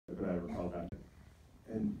felt that.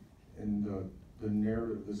 And the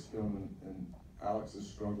narrative of this film and Alex's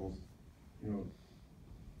struggles, you know,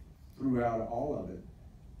 throughout all of it.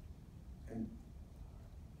 And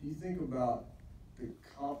you think about the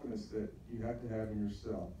confidence that you have to have in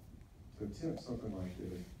yourself to attempt something like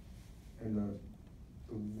this, and the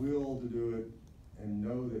will to do it, and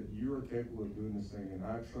know that you are capable of doing this thing, and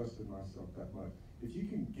I trusted myself that much. If you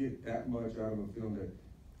can get that much out of a film, that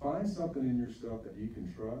find something in yourself that you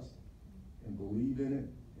can trust and believe in it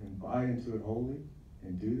and buy into it wholly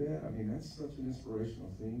and do that, I mean, that's such an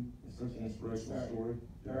inspirational thing. It's such an inspirational story.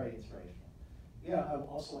 Very inspirational. Yeah, I'm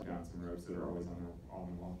also Down some ropes that are always on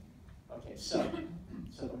the wall. Okay, so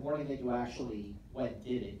the morning that you actually went and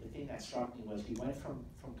did it, the thing that struck me was you went from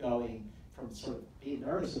sort of being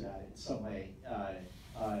nervous about it in some way,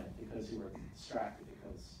 because you were distracted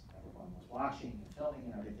because everyone was watching and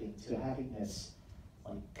filming and everything, to having this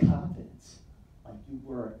like confidence, like you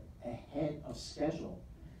were ahead of schedule.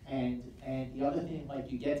 And the other thing,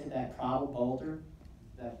 like you get to that probable boulder,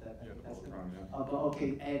 that's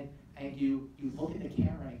okay, and you look at the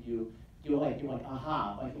camera and you're like,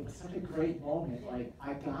 aha, like it was such a great moment, like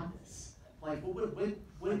I got this. Like what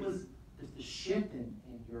was the shift in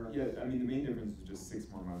your? Yeah, I mean the main difference was just 6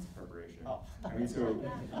 more months of preparation. Oh. I mean, so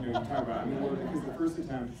you talk about, I mean, well, because the first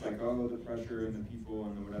attempt it's like, oh, the pressure and the people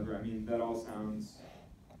and the whatever. I mean, that all sounds,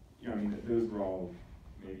 I mean, those were all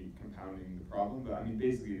maybe compounding the problem, but I mean,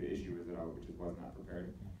 basically the issue was that I was not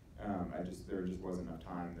prepared. There just wasn't enough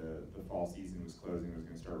time. The fall season was closing. It was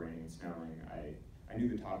going to start raining and snowing. I knew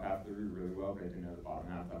the top half of the route really well, but I didn't know the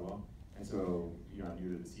bottom half that well. And so, I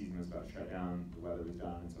knew that the season was about to shut down. The weather was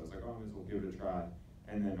done, and so I was like, oh, I might as well give it a try.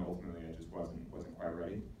 And then ultimately, I just wasn't quite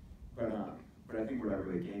ready. But I think what I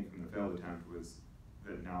really gained from the failed attempt was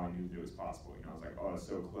that now I knew that it was possible. I was like, oh, I was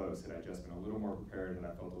so close. Had I just been a little more prepared, had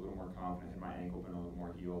I felt a little more confident, had my ankle been a little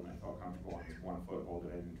more healed, and I felt comfortable on this one foothold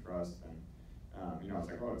that I didn't trust, and I was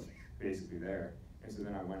like, oh, it's basically there. And so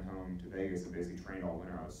then I went home to Vegas and basically trained all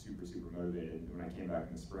winter. I was super, super motivated. When I came back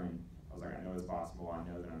in the spring, I was like, I know it's possible. I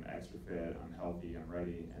know that I'm extra fit, I'm healthy, I'm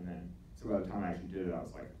ready. And then, so by the time I actually did it, I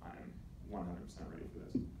was like, I'm 100% ready for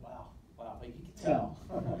this. Wow, but you can tell.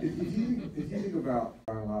 If you think about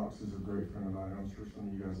Brian Alex is a great friend of mine. I'm sure some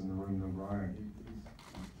of you guys in the room know Brian. He's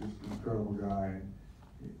just an incredible guy.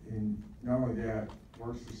 And not only that,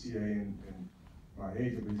 works for CA and my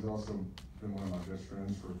agent, but he's also been one of my best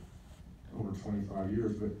friends for over 25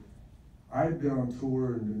 years. But I had been on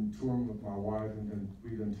tour and been touring with my wife, and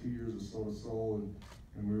we'd done 2 years of Soul to Soul,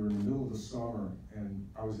 and we were in the middle of the summer, and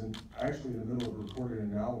I was actually in the middle of recording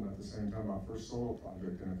an album at the same time, my first solo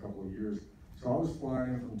project in a couple of years. So I was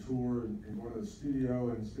flying in from tour and going to the studio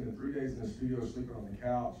and spending 3 days in the studio, sleeping on the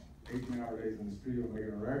couch, 18-hour days in the studio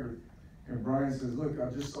making a record. And Brian says, look, I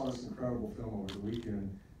just saw this incredible film over the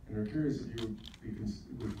weekend, and they're curious if you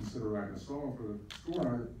would consider writing a song for the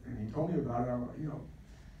score. And he told me about it. I'm like,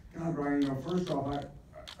 God, Brian, first off,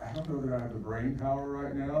 I don't know that I have the brain power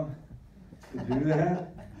right now to do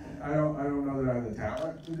that. I don't know that I have the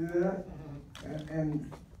talent to do that.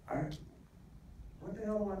 And what the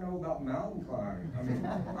hell do I know about mountain climbing? I mean,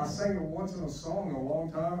 I sang it once in a song a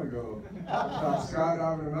long time ago about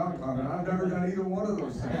skydiving and mountain climbing. I've never done either one of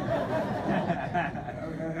those things.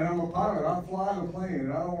 And I'm a pilot. I fly the plane,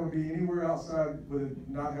 and I don't want to be anywhere outside with it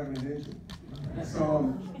not having an engine.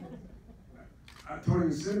 So I told him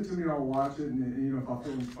to send it to me, and I'll watch it, and if I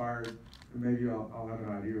feel inspired, then maybe I'll have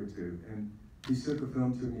an idea or two. And he sent the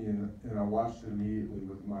film to me, and I watched it immediately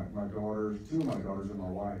with my daughters, 2 of my daughters and my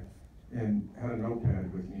wife, and had a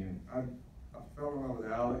notepad with me. And I fell in love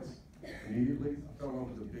with Alex immediately. I fell in love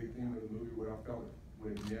with the big theme of the movie, what I felt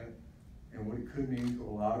it meant, and what it could mean to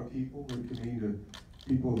a lot of people, what it could mean to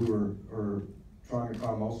people who are trying to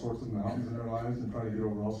climb all sorts of mountains in their lives and trying to get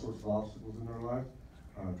over all sorts of obstacles in their lives,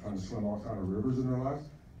 trying to swim all kinds of rivers in their lives.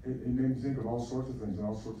 It made me think of all sorts of things and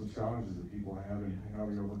all sorts of challenges that people have and how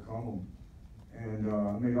we overcome them. And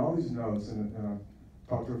I made all these notes, and I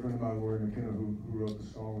talked to a friend of mine, Lori McKenna, who wrote the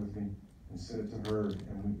song with me, and sent it to her.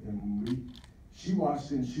 And she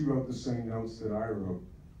watched it, and she wrote the same notes that I wrote.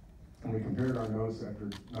 And we compared our notes after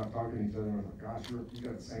not talking to each other. And I was like, gosh, you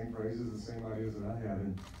got the same phrases, the same ideas that I had.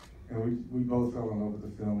 And we both fell in love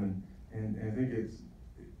with the film. And I think it's,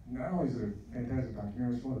 not only is it a fantastic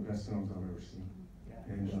documentary, it's one of the best films I've ever seen.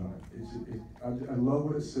 And I love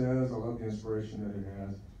what it says. I love the inspiration that it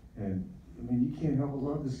has. And I mean, you can't help but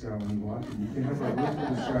love this guy when you watch him. You can't help but look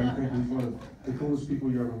at this guy and think he's one of the coolest people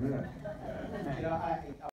you ever met.